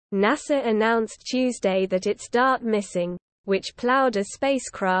NASA announced Tuesday that its DART mission, which plowed a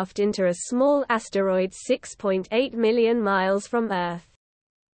spacecraft into a small asteroid 6.8 million miles from Earth,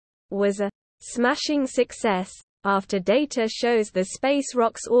 was a smashing success, after data shows the space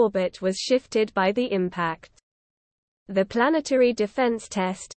rock's orbit was shifted by the impact. The planetary defense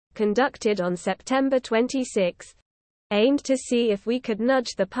test, conducted on September 26, aimed to see if we could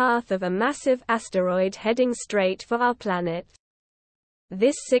nudge the path of a massive asteroid heading straight for our planet.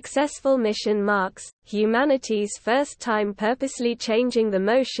 This successful mission marks humanity's first time purposely changing the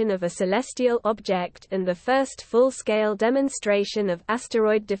motion of a celestial object and the first full-scale demonstration of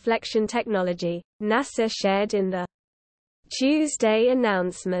asteroid deflection technology, NASA shared in the Tuesday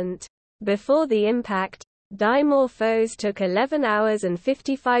announcement. Before the impact, Dimorphos took 11 hours and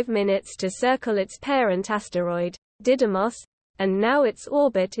 55 minutes to circle its parent asteroid, Didymos, and now its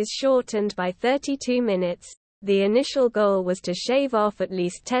orbit is shortened by 32 minutes. The initial goal was to shave off at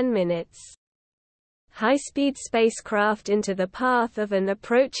least 10 minutes. High-speed spacecraft into the path of an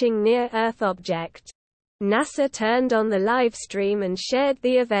approaching near-Earth object. NASA turned on the live stream and shared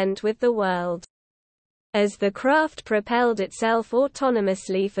the event with the world. As the craft propelled itself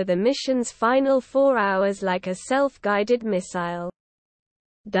autonomously for the mission's final 4 hours like a self-guided missile.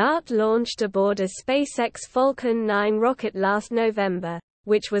 DART launched aboard a SpaceX Falcon 9 rocket last November,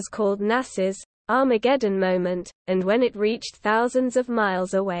 which was called NASA's Armageddon moment, and when it reached thousands of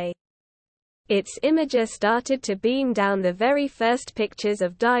miles away, its imager started to beam down the very first pictures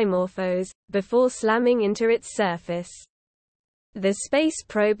of Dimorphos, before slamming into its surface. The space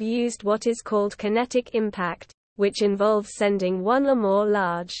probe used what is called kinetic impact, which involves sending one or more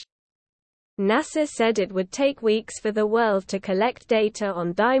large. NASA said it would take weeks for the world to collect data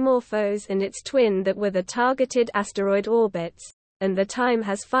on Dimorphos and its twin that were the targeted asteroid orbits, and the time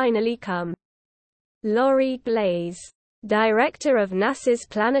has finally come. Lori Glaze, director of NASA's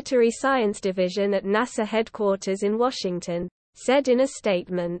Planetary Science Division at NASA headquarters in Washington, said in a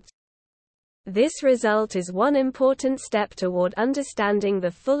statement, "This result is one important step toward understanding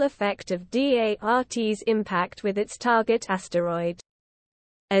the full effect of DART's impact with its target asteroid.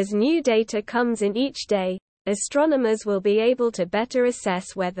 As new data comes in each day, astronomers will be able to better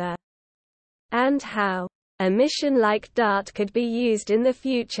assess whether and how a mission like DART could be used in the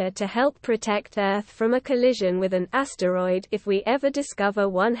future to help protect Earth from a collision with an asteroid if we ever discover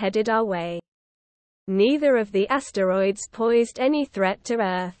one headed our way." Neither of the asteroids posed any threat to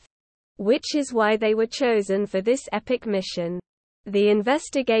Earth, which is why they were chosen for this epic mission. The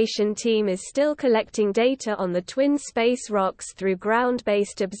investigation team is still collecting data on the twin space rocks through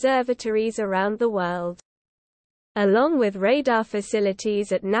ground-based observatories around the world, along with radar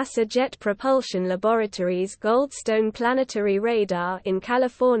facilities at NASA Jet Propulsion Laboratory's Goldstone Planetary Radar in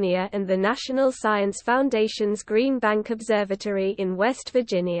California and the National Science Foundation's Green Bank Observatory in West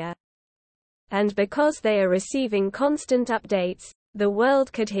Virginia. And because they are receiving constant updates, the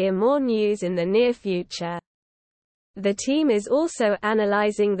world could hear more news in the near future. The team is also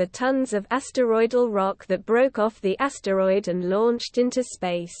analyzing the tons of asteroidal rock that broke off the asteroid and launched into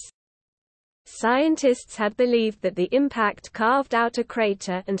space. Scientists had believed that the impact carved out a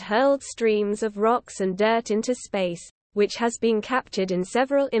crater and hurled streams of rocks and dirt into space, which has been captured in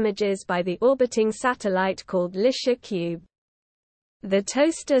several images by the orbiting satellite called Licia Cube. The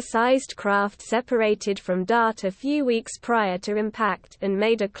toaster-sized craft separated from DART a few weeks prior to impact and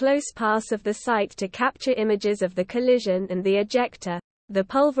made a close pass of the site to capture images of the collision and the ejector, the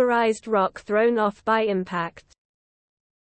pulverized rock thrown off by impact.